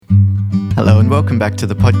Hello and welcome back to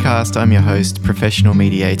the podcast. I'm your host, professional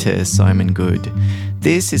mediator Simon Good.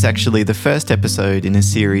 This is actually the first episode in a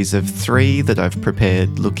series of 3 that I've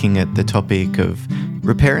prepared looking at the topic of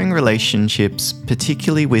repairing relationships,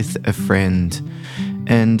 particularly with a friend.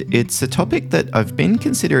 And it's a topic that I've been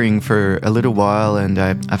considering for a little while, and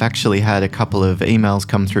I've actually had a couple of emails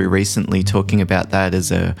come through recently talking about that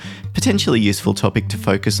as a potentially useful topic to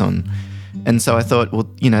focus on. And so I thought, well,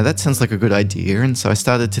 that sounds like a good idea. And so I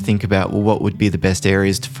started to think about, what would be the best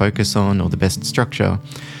areas to focus on or the best structure.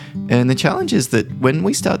 And the challenge is that when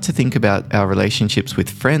we start to think about our relationships with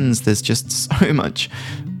friends, there's just so much,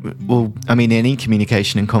 any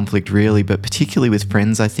communication and conflict really, but particularly with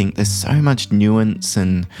friends, I think there's so much nuance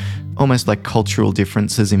and almost like cultural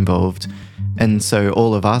differences involved. And so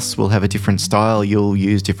all of us will have a different style. You'll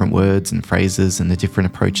use different words and phrases and a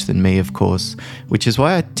different approach than me, of course, which is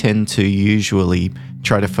why I tend to usually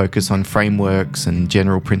try to focus on frameworks and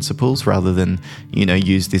general principles rather than,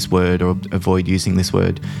 use this word or avoid using this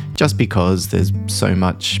word, just because there's so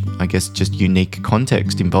much, just unique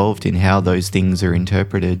context involved in how those things are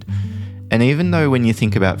interpreted. And even though when you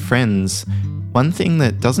think about friends, one thing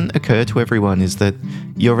that doesn't occur to everyone is that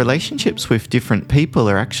your relationships with different people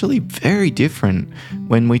are actually very different.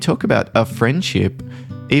 When we talk about a friendship,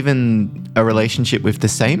 even a relationship with the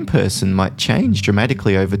same person might change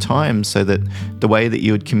dramatically over time, so that the way that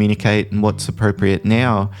you would communicate and what's appropriate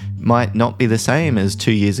now might not be the same as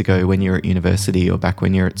 2 years ago when you're at university or back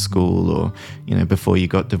when you're at school or, before you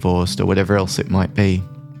got divorced or whatever else it might be.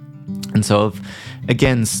 And so I've,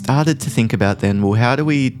 again, started to think about then, how do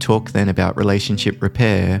we talk then about relationship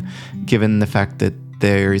repair, given the fact that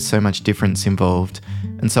there is so much difference involved?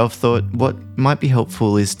 And so I've thought what might be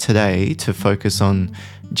helpful is today to focus on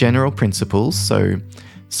general principles. So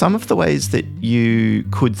some of the ways that you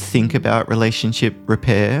could think about relationship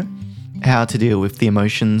repair, how to deal with the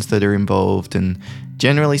emotions that are involved, and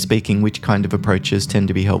generally speaking, which kind of approaches tend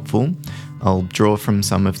to be helpful. I'll draw from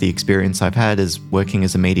some of the experience I've had as working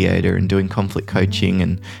as a mediator and doing conflict coaching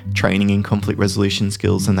and training in conflict resolution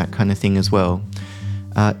skills and that kind of thing as well.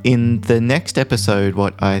 In the next episode,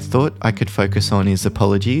 what I thought I could focus on is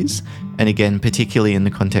apologies. And again, particularly in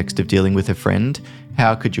the context of dealing with a friend,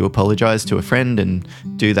 how could you apologize to a friend and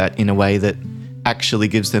do that in a way that actually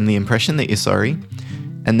gives them the impression that you're sorry?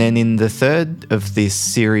 And then in the third of this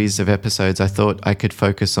series of episodes, I thought I could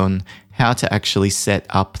focus on how to actually set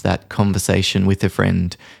up that conversation with a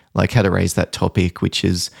friend, like how to raise that topic, which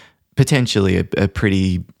is potentially a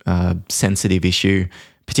pretty sensitive issue,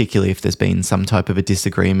 particularly if there's been some type of a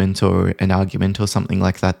disagreement or an argument or something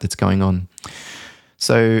like that that's going on.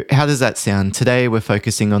 So how does that sound? Today we're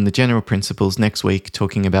focusing on the general principles, next week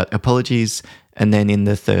talking about apologies, and then in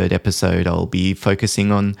the third episode I'll be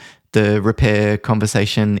focusing on the repair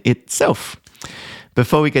conversation itself.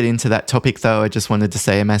 Before we get into that topic though, I just wanted to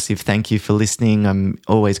say a massive thank you for listening. I'm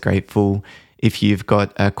always grateful. If you've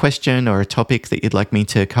got a question or a topic that you'd like me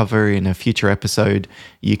to cover in a future episode,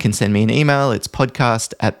 you can send me an email. It's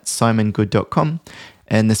podcast@simongood.com.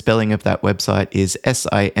 And the spelling of that website is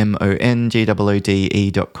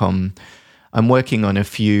simongoode.com. I'm working on a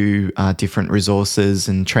few different resources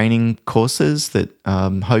and training courses that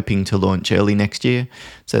I'm hoping to launch early next year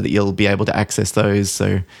so that you'll be able to access those.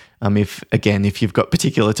 So if you've got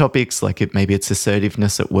particular topics, like maybe it's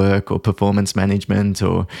assertiveness at work or performance management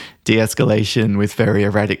or de-escalation with very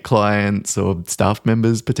erratic clients or staff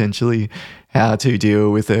members potentially, how to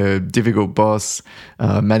deal with a difficult boss,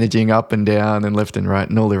 managing up and down and left and right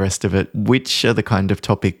and all the rest of it, which are the kind of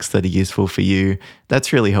topics that are useful for you?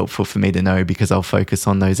 That's really helpful for me to know, because I'll focus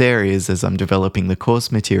on those areas as I'm developing the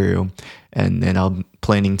course material. And then I'm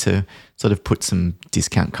planning to sort of put some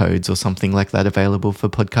discount codes or something like that available for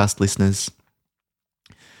podcast listeners.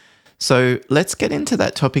 So let's get into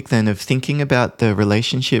that topic then of thinking about the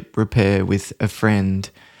relationship repair with a friend.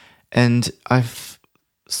 And I've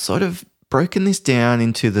sort of broken this down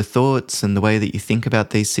into the thoughts and the way that you think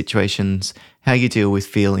about these situations, how you deal with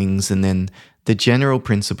feelings, and then the general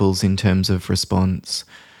principles in terms of response.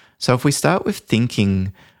 So if we start with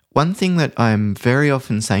thinking, one thing that I'm very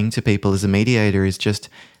often saying to people as a mediator is just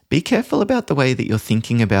be careful about the way that you're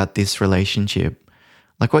thinking about this relationship.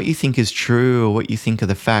 Like what you think is true or what you think are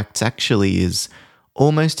the facts actually is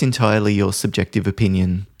almost entirely your subjective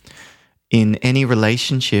opinion. In any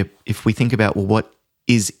relationship, if we think about, what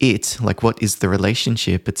is it? Like what is the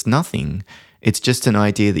relationship? It's nothing. It's just an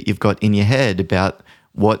idea that you've got in your head about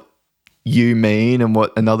what you mean and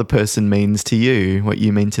what another person means to you, what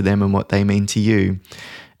you mean to them and what they mean to you.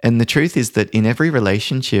 And the truth is that in every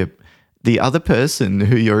relationship, the other person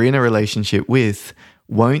who you're in a relationship with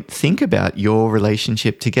won't think about your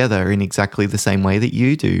relationship together in exactly the same way that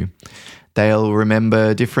you do. They'll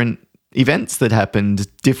remember different events that happened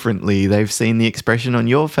differently. They've seen the expression on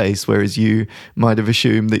your face, whereas you might have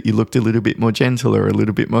assumed that you looked a little bit more gentle or a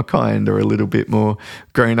little bit more kind or a little bit more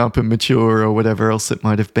grown up and mature or whatever else it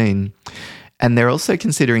might have been. And they're also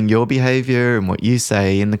considering your behavior and what you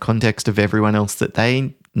say in the context of everyone else that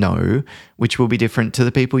they know, which will be different to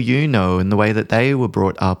the people you know and the way that they were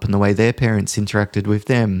brought up and the way their parents interacted with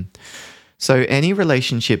them. So any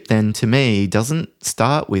relationship then, to me, doesn't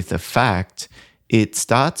start with a fact. It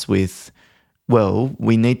starts with, well,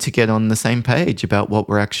 we need to get on the same page about what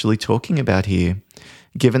we're actually talking about here.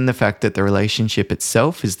 Given the fact that the relationship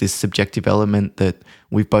itself is this subjective element that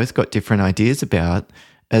we've both got different ideas about,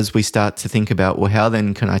 as we start to think about, well, how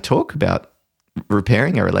then can I talk about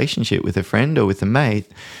repairing a relationship with a friend or with a mate?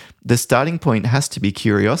 The starting point has to be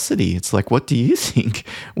curiosity. It's like, what do you think?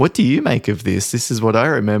 What do you make of this? This is what I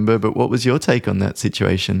remember, but what was your take on that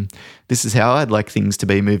situation? This is how I'd like things to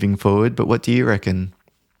be moving forward, but what do you reckon?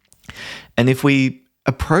 And if we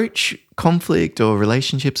approach conflict or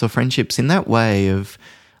relationships or friendships in that way of,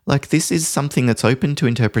 like, this is something that's open to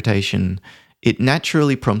interpretation, it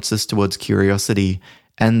naturally prompts us towards curiosity.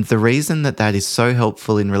 And the reason that that is so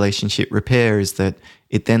helpful in relationship repair is that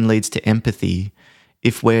it then leads to empathy.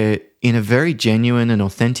 If we're in a very genuine and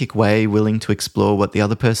authentic way willing to explore what the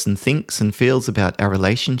other person thinks and feels about our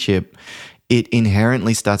relationship, it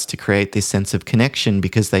inherently starts to create this sense of connection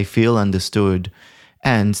because they feel understood.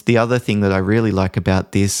 And the other thing that I really like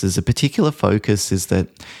about this as a particular focus is that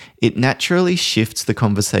it naturally shifts the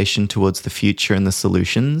conversation towards the future and the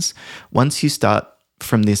solutions. Once you start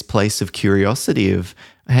from this place of curiosity of,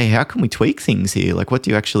 hey, how can we tweak things here? Like, what do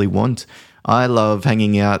you actually want? I love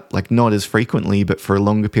hanging out, like, not as frequently, but for a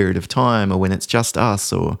longer period of time, or when it's just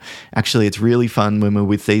us, or actually it's really fun when we're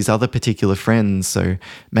with these other particular friends. So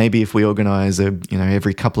maybe if we organize a,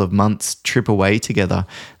 every couple of months trip away together,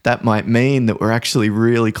 that might mean that we're actually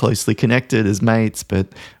really closely connected as mates, but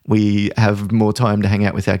we have more time to hang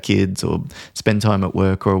out with our kids or spend time at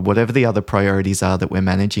work or whatever the other priorities are that we're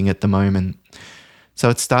managing at the moment. So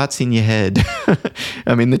it starts in your head.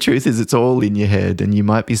 I mean, the truth is it's all in your head, and you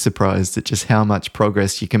might be surprised at just how much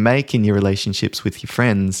progress you can make in your relationships with your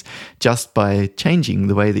friends just by changing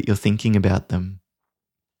the way that you're thinking about them.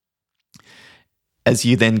 As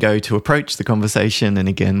you then go to approach the conversation, and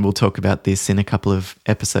again, we'll talk about this in a couple of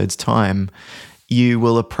episodes' time, you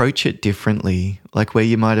will approach it differently. Like where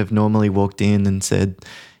you might have normally walked in and said,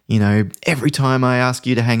 every time I ask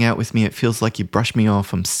you to hang out with me, it feels like you brush me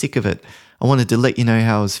off. I'm sick of it. I wanted to let you know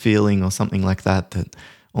how I was feeling, or something like that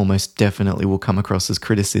almost definitely will come across as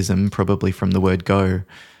criticism, probably from the word go.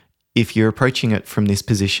 If you're approaching it from this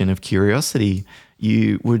position of curiosity,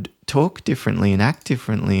 you would talk differently and act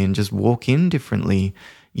differently and just walk in differently.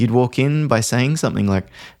 You'd walk in by saying something like,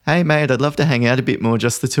 hey mate, I'd love to hang out a bit more,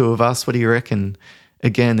 just the two of us. What do you reckon?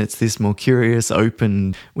 Again, it's this more curious,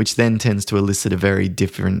 open, which then tends to elicit a very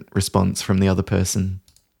different response from the other person.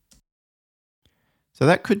 So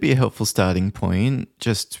that could be a helpful starting point,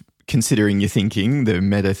 just considering your thinking, the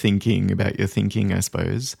meta thinking about your thinking, I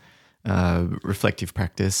suppose, reflective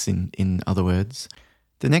practice in other words.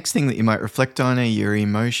 The next thing that you might reflect on are your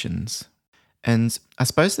emotions. And I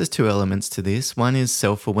suppose there's two elements to this. One is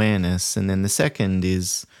self-awareness, and then the second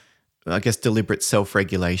is, I guess, deliberate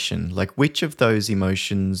self-regulation. Like, which of those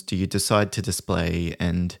emotions do you decide to display,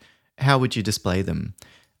 and how would you display them?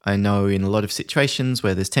 I know in a lot of situations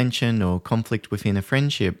where there's tension or conflict within a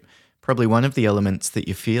friendship, probably one of the elements that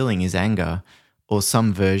you're feeling is anger or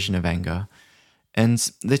some version of anger. And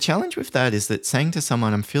the challenge with that is that saying to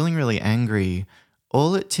someone, I'm feeling really angry,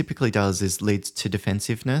 all it typically does is leads to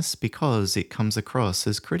defensiveness because it comes across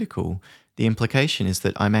as critical. The implication is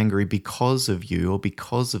that I'm angry because of you or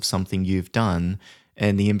because of something you've done,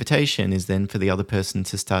 and the invitation is then for the other person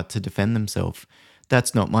to start to defend themselves.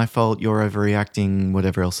 That's not my fault, you're overreacting,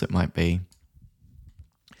 whatever else it might be.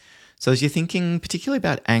 So as you're thinking particularly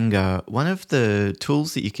about anger, one of the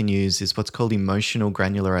tools that you can use is what's called emotional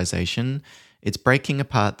granularization. It's breaking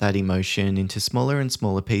apart that emotion into smaller and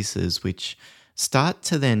smaller pieces, which start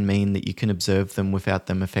to then mean that you can observe them without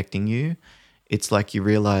them affecting you. It's like you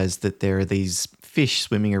realize that there are these fish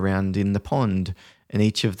swimming around in the pond, and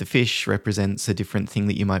each of the fish represents a different thing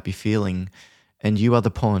that you might be feeling. And you are the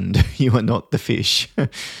pond, you are not the fish.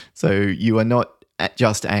 So you are not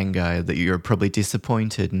just anger, that you're probably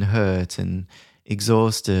disappointed and hurt and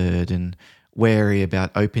exhausted and wary about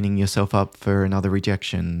opening yourself up for another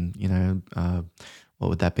rejection. What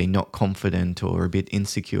would that be? Not confident or a bit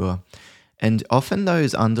insecure. And often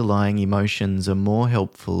those underlying emotions are more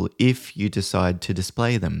helpful if you decide to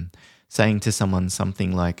display them. Saying to someone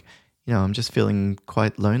something like, I'm just feeling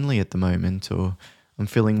quite lonely at the moment, or I'm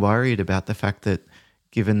feeling worried about the fact that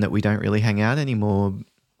given that we don't really hang out anymore,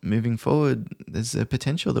 moving forward, there's a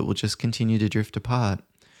potential that we'll just continue to drift apart.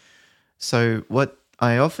 So, what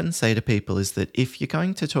I often say to people is that if you're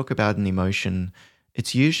going to talk about an emotion,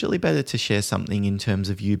 it's usually better to share something in terms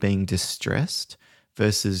of you being distressed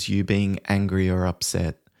versus you being angry or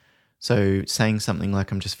upset. So, saying something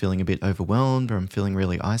like, I'm just feeling a bit overwhelmed, or I'm feeling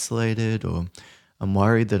really isolated, or I'm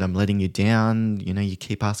worried that I'm letting you down. You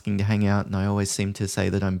keep asking to hang out, and I always seem to say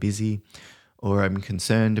that I'm busy, or I'm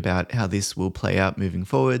concerned about how this will play out moving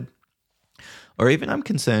forward. Or even I'm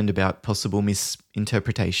concerned about possible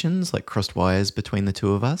misinterpretations, like crossed wires between the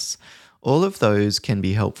two of us. All of those can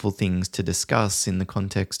be helpful things to discuss in the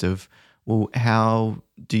context of, well, how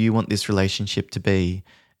do you want this relationship to be?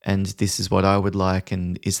 And this is what I would like.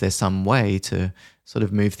 And is there some way to sort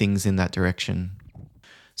of move things in that direction?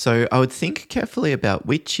 So I would think carefully about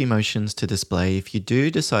which emotions to display. If you do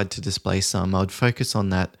decide to display some, I would focus on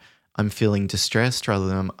that I'm feeling distressed rather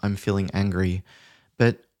than I'm feeling angry.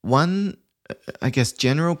 But one, I guess,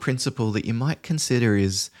 general principle that you might consider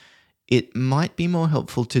is it might be more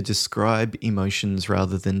helpful to describe emotions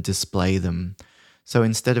rather than display them. So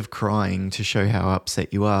instead of crying to show how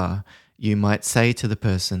upset you are, you might say to the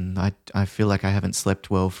person, I feel like I haven't slept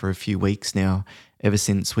well for a few weeks now, ever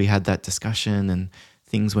since we had that discussion and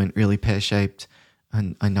things went really pear-shaped.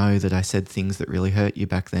 And I know that I said things that really hurt you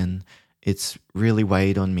back then. It's really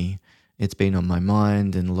weighed on me. It's been on my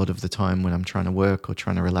mind, and a lot of the time when I'm trying to work or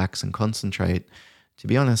trying to relax and concentrate, to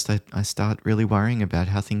be honest, I start really worrying about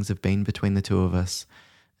how things have been between the two of us.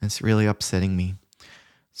 It's really upsetting me.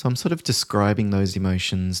 So I'm sort of describing those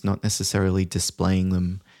emotions, not necessarily displaying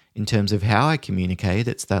them. In terms of how I communicate,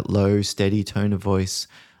 it's that low, steady tone of voice,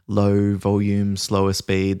 low volume, slower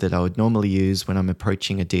speed that I would normally use when I'm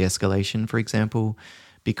approaching a de-escalation, for example,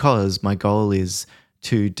 because my goal is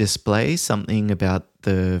to display something about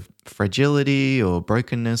the fragility or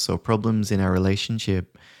brokenness or problems in our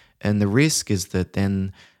relationship. And the risk is that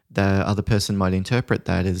then the other person might interpret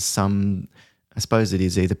that as I suppose it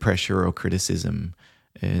is either pressure or criticism.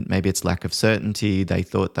 And maybe it's lack of certainty. They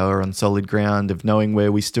thought they were on solid ground of knowing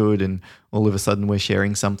where we stood, and all of a sudden we're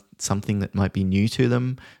sharing something that might be new to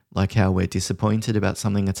them, like how we're disappointed about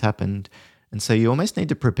something that's happened. And so you almost need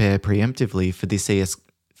to prepare preemptively for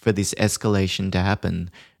this escalation to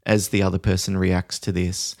happen as the other person reacts to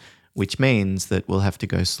this, which means that we'll have to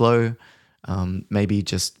go slow, maybe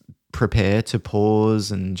just prepare to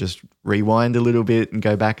pause and just rewind a little bit and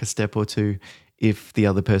go back a step or two if the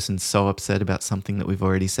other person's so upset about something that we've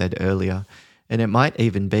already said earlier. And it might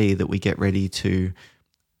even be that we get ready to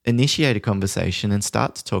initiate a conversation and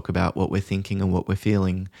start to talk about what we're thinking and what we're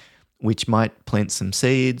feeling, which might plant some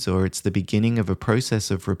seeds, or it's the beginning of a process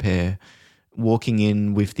of repair. Walking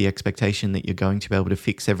in with the expectation that you're going to be able to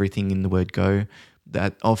fix everything in the word go,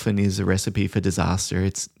 that often is a recipe for disaster.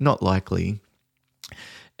 It's not likely.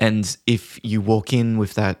 And if you walk in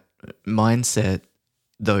with that mindset,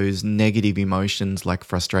 those negative emotions like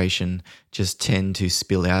frustration just tend to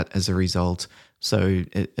spill out as a result. So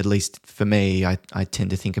at least for me, I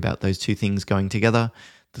tend to think about those two things going together,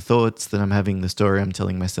 the thoughts that I'm having, the story I'm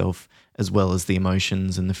telling myself, as well as the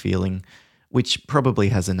emotions and the feeling, which probably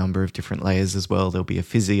has a number of different layers as well. There'll be a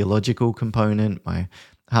physiological component. My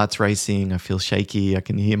heart's racing. I feel shaky. I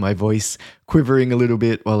can hear my voice quivering a little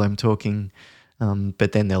bit while I'm talking.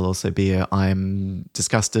 But then there'll also be I'm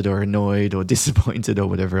disgusted or annoyed or disappointed or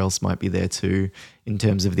whatever else might be there too, in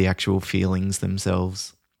terms of the actual feelings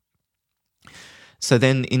themselves. So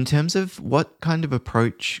then in terms of what kind of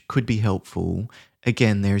approach could be helpful,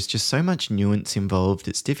 again, there's just so much nuance involved.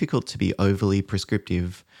 It's difficult to be overly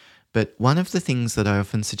prescriptive. But one of the things that I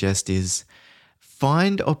often suggest is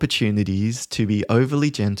find opportunities to be overly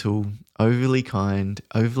gentle, overly kind,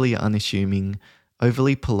 overly unassuming,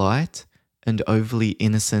 overly polite, and overly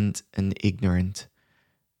innocent and ignorant.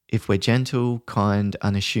 If we're gentle, kind,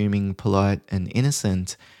 unassuming, polite, and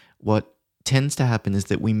innocent, what tends to happen is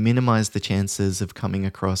that we minimize the chances of coming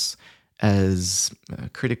across as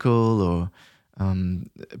critical or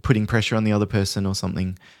putting pressure on the other person or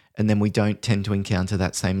something, and then we don't tend to encounter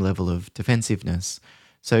that same level of defensiveness.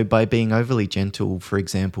 So by being overly gentle, for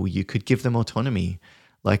example, you could give them autonomy,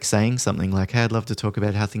 like saying something like, hey, I'd love to talk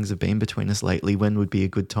about how things have been between us lately. When would be a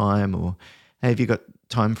good time? Or, hey, have you got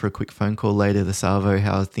time for a quick phone call later this Arvo?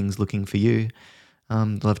 How are things looking for you?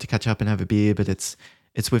 I'd love to catch up and have a beer. But it's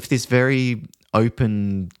with this very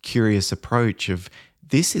open, curious approach of,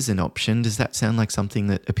 this is an option. Does that sound like something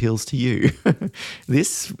that appeals to you?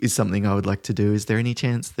 This is something I would like to do. Is there any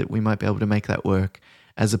chance that we might be able to make that work?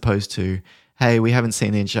 As opposed to, hey, we haven't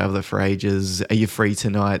seen each other for ages. Are you free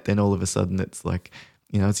tonight? Then all of a sudden it's like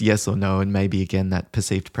It's yes or no, and maybe again that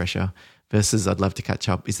perceived pressure versus I'd love to catch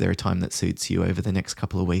up. Is there a time that suits you over the next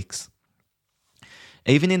couple of weeks?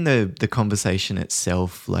 Even in the conversation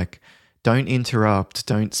itself, like don't interrupt,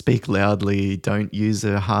 don't speak loudly, don't use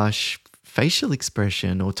a harsh facial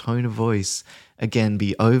expression or tone of voice. Again,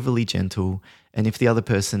 be overly gentle. And if the other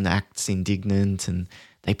person acts indignant and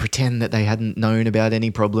they pretend that they hadn't known about any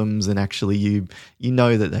problems and actually you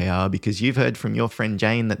know that they are because you've heard from your friend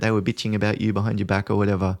Jane that they were bitching about you behind your back or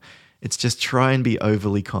whatever, it's just try and be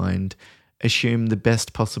overly kind. Assume the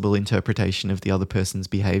best possible interpretation of the other person's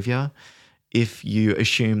behavior. If you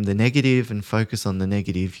assume the negative and focus on the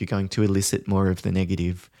negative, you're going to elicit more of the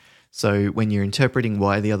negative. So when you're interpreting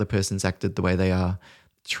why the other person's acted the way they are,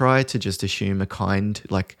 try to just assume a kind,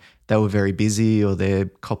 like they were very busy or they're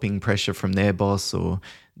copying pressure from their boss or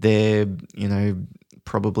they're,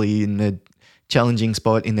 probably in a challenging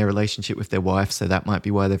spot in their relationship with their wife. So that might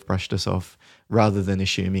be why they've brushed us off, rather than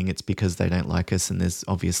assuming it's because they don't like us and there's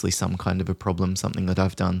obviously some kind of a problem, something that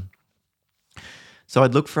I've done. So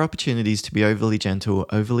I'd look for opportunities to be overly gentle,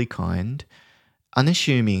 overly kind.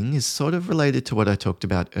 Unassuming is sort of related to what I talked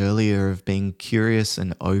about earlier of being curious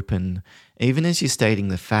and open, even as you're stating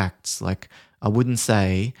the facts. Like, I wouldn't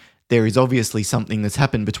say, there is obviously something that's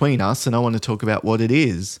happened between us and I want to talk about what it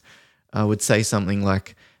is. I would say something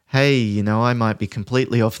like, hey, I might be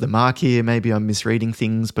completely off the mark here. Maybe I'm misreading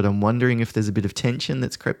things, but I'm wondering if there's a bit of tension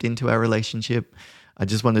that's crept into our relationship. I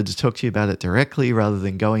just wanted to talk to you about it directly rather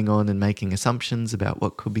than going on and making assumptions about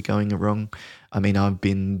what could be going wrong. I mean, I've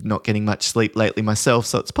been not getting much sleep lately myself,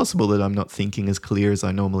 so it's possible that I'm not thinking as clear as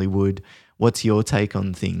I normally would. What's your take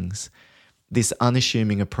on things? This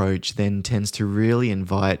unassuming approach then tends to really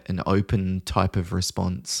invite an open type of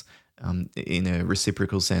response in a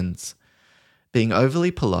reciprocal sense. Being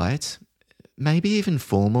overly polite, maybe even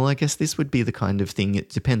formal, I guess this would be the kind of thing, it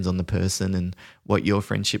depends on the person and what your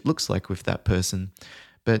friendship looks like with that person.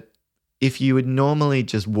 But if you would normally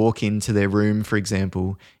just walk into their room, for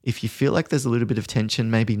example, if you feel like there's a little bit of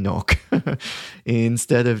tension, maybe knock.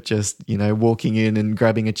 Instead of just, walking in and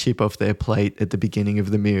grabbing a chip off their plate at the beginning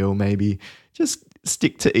of the meal, maybe just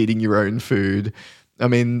stick to eating your own food. I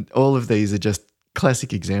mean, all of these are just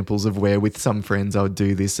classic examples of where with some friends I would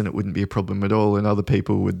do this and it wouldn't be a problem at all, and other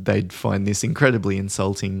people they'd find this incredibly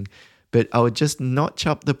insulting. But I would just notch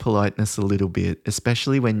up the politeness a little bit,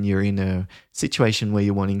 especially when you're in a situation where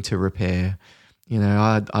you're wanting to repair.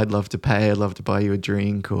 I'd love to pay, I'd love to buy you a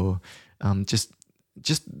drink, or just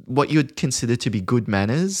what you'd consider to be good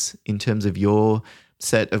manners in terms of your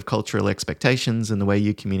set of cultural expectations and the way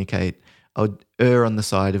you communicate. I would err on the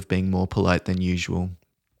side of being more polite than usual.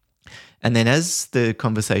 And then as the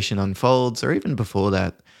conversation unfolds, or even before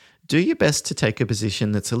that, do your best to take a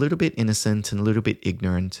position that's a little bit innocent and a little bit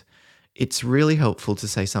ignorant. It's really helpful to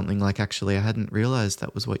say something like, actually, I hadn't realized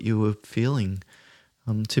that was what you were feeling.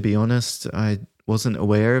 To be honest, I wasn't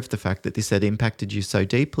aware of the fact that this had impacted you so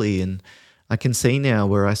deeply, and I can see now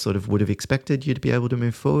where I sort of would have expected you to be able to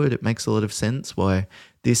move forward. It makes a lot of sense why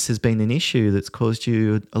this has been an issue that's caused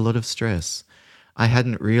you a lot of stress. I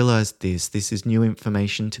hadn't realized this. This is new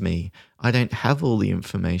information to me. I don't have all the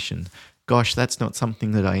information. Gosh, that's not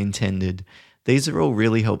something that I intended. These are all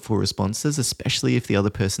really helpful responses, especially if the other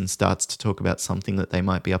person starts to talk about something that they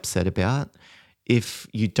might be upset about. If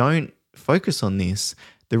you don't focus on this,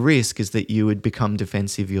 the risk is that you would become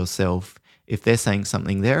defensive yourself. If they're saying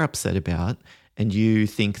something they're upset about and you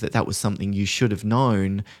think that that was something you should have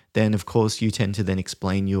known, then of course you tend to then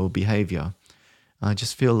explain your behavior. I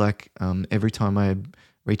just feel like every time I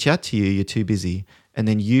reach out to you, you're too busy. And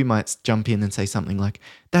then you might jump in and say something like,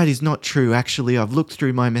 that is not true. Actually, I've looked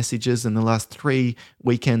through my messages and the last 3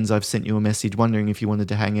 weekends I've sent you a message wondering if you wanted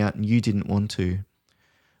to hang out and you didn't want to.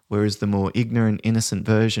 Whereas the more ignorant, innocent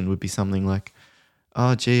version would be something like,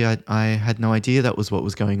 oh, gee, I had no idea that was what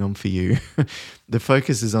was going on for you. The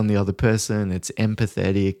focus is on the other person. It's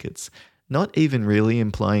empathetic. It's not even really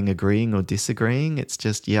implying agreeing or disagreeing. It's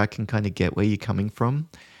just, I can kind of get where you're coming from.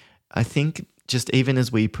 I think just even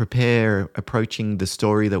as we prepare approaching the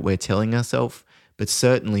story that we're telling ourselves, but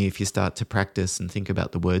certainly if you start to practice and think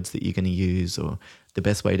about the words that you're going to use or the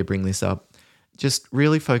best way to bring this up, just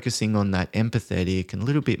really focusing on that empathetic and a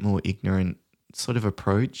little bit more ignorant sort of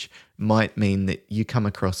approach might mean that you come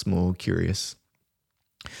across more curious.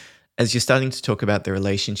 As you're starting to talk about the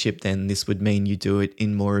relationship, then this would mean you do it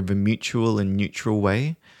in more of a mutual and neutral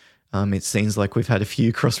way. It seems like we've had a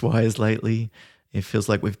few cross wires lately. It feels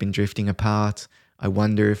like we've been drifting apart. I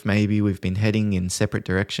wonder if maybe we've been heading in separate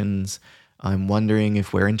directions. I'm wondering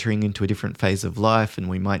if we're entering into a different phase of life and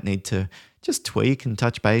we might need to just tweak and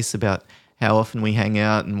touch base about how often we hang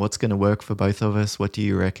out and what's going to work for both of us. What do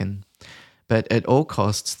you reckon? But at all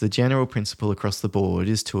costs, the general principle across the board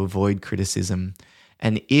is to avoid criticism.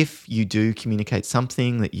 And if you do communicate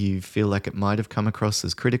something that you feel like it might have come across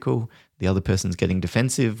as critical, the other person's getting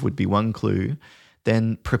defensive would be one clue,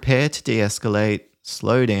 then prepare to de-escalate,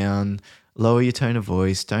 slow down, lower your tone of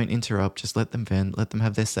voice, don't interrupt, just let them vent, let them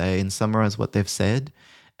have their say and summarize what they've said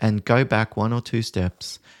and go back 1 or 2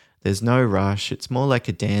 steps. There's no rush. It's more like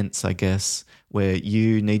a dance, I guess, where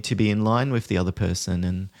you need to be in line with the other person.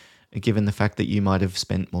 And given the fact that you might have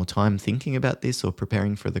spent more time thinking about this or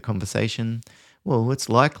preparing for the conversation, well, it's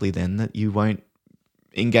likely then that you won't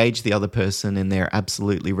engage the other person and they're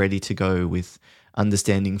absolutely ready to go with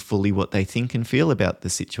understanding fully what they think and feel about the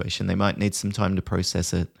situation. They might need some time to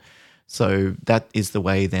process it. So that is the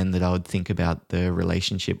way then that I would think about the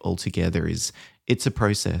relationship altogether. Is it's a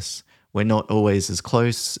process. We're not always as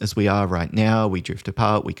close as we are right now. We drift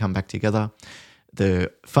apart, we come back together.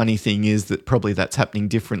 The funny thing is that probably that's happening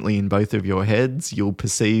differently in both of your heads. You'll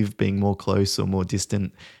perceive being more close or more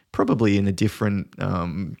distant, probably in a different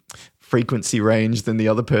frequency range than the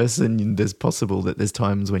other person. And there's possible that there's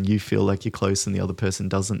times when you feel like you're close and the other person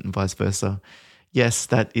doesn't, and vice versa. Yes,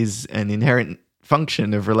 that is an inherent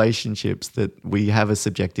function of relationships, that we have a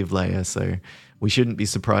subjective layer. So we shouldn't be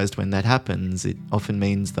surprised when that happens. It often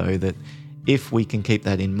means, though, that if we can keep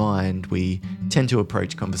that in mind, we tend to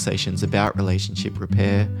approach conversations about relationship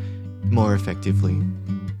repair more effectively.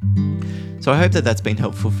 So I hope that that's been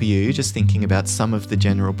helpful for you, just thinking about some of the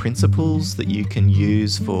general principles that you can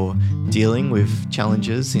use for dealing with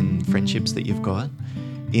challenges in friendships that you've got.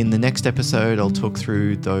 In the next episode, I'll talk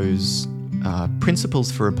through those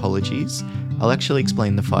principles for apologies. I'll actually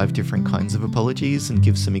explain the 5 different kinds of apologies and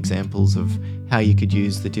give some examples of how you could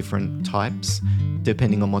use the different types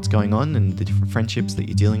depending on what's going on and the different friendships that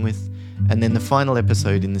you're dealing with. And then the final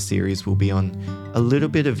episode in the series will be on a little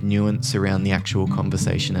bit of nuance around the actual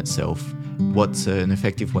conversation itself. What's an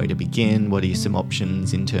effective way to begin? What are some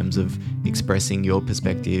options in terms of expressing your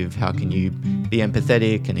perspective? How can you be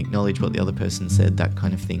empathetic and acknowledge what the other person said, that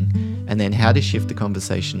kind of thing. And then how to shift the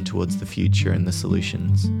conversation towards the future and the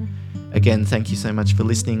solutions. Again, thank you so much for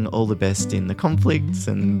listening. All the best in the conflicts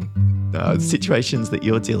and situations that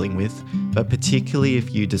you're dealing with, but particularly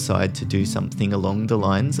if you decide to do something along the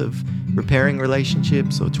lines of repairing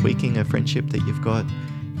relationships or tweaking a friendship that you've got.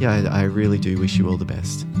 Yeah, I really do wish you all the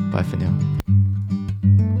best. Bye for now.